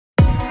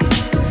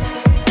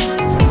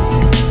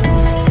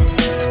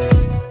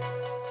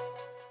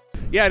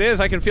Yeah, it is.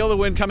 I can feel the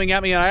wind coming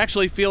at me, and I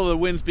actually feel the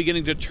winds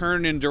beginning to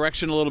turn in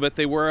direction a little bit.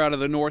 They were out of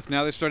the north.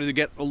 Now they're starting to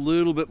get a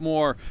little bit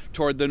more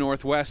toward the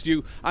northwest.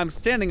 I'm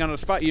standing on a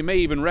spot you may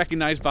even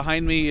recognize.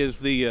 Behind me is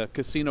the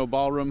casino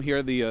ballroom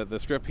here, the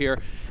strip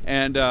here,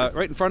 and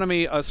right in front of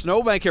me, a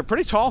snowbank here.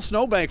 Pretty tall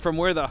snowbank from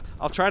where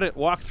I'll try to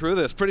walk through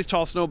this. Pretty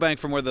tall snowbank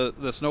from where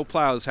the snow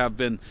plows have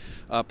been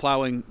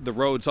plowing the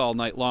roads all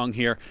night long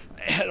here.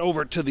 Head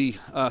over to the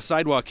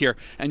sidewalk here,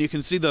 and you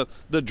can see the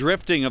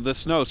drifting of the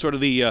snow, sort of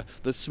the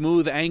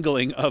smooth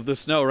angling of the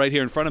snow right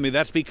here in front of me.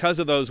 That's because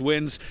of those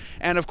winds.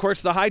 And of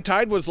course the high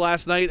tide was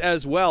last night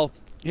as well.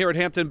 Here at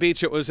Hampton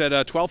Beach it was at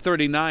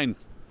 12:39.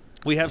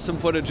 We have some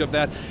footage of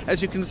that.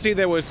 As you can see,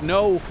 there was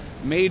no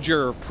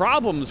major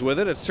problems with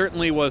it. It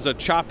certainly was a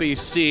choppy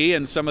sea,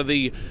 and some of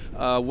the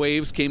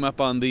waves came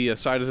up on the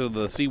sides of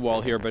the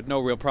seawall here, but no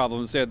real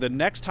problems there. The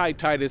next high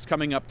tide is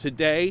coming up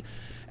today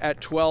at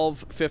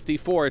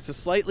 12:54. It's a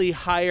slightly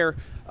higher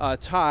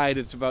tide.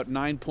 It's about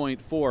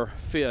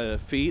 9.4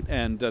 feet,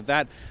 and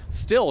that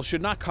still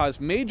should not cause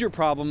major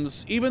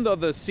problems, even though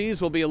the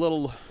seas will be a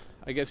little,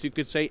 I guess you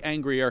could say,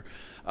 angrier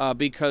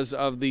because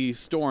of the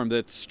storm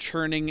that's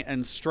churning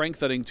and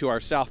strengthening to our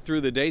south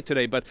through the day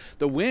today. But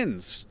the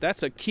winds,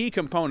 that's a key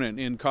component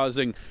in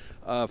causing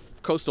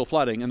coastal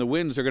flooding, and the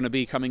winds are going to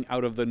be coming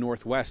out of the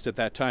northwest at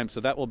that time, so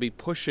that will be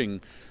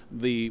pushing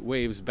the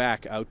waves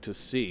back out to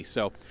sea.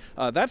 So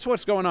that's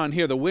what's going on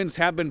here. The winds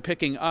have been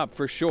picking up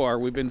for sure.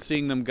 We've been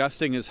seeing them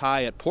gusting as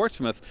high at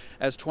Portsmouth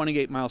as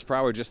 28 miles per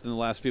hour just in the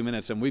last few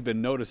minutes, and we've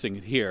been noticing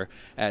it here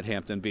at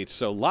Hampton Beach.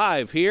 So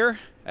live here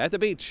at the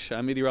beach,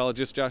 I'm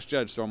meteorologist Josh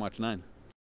Judge, Stormwatch 9.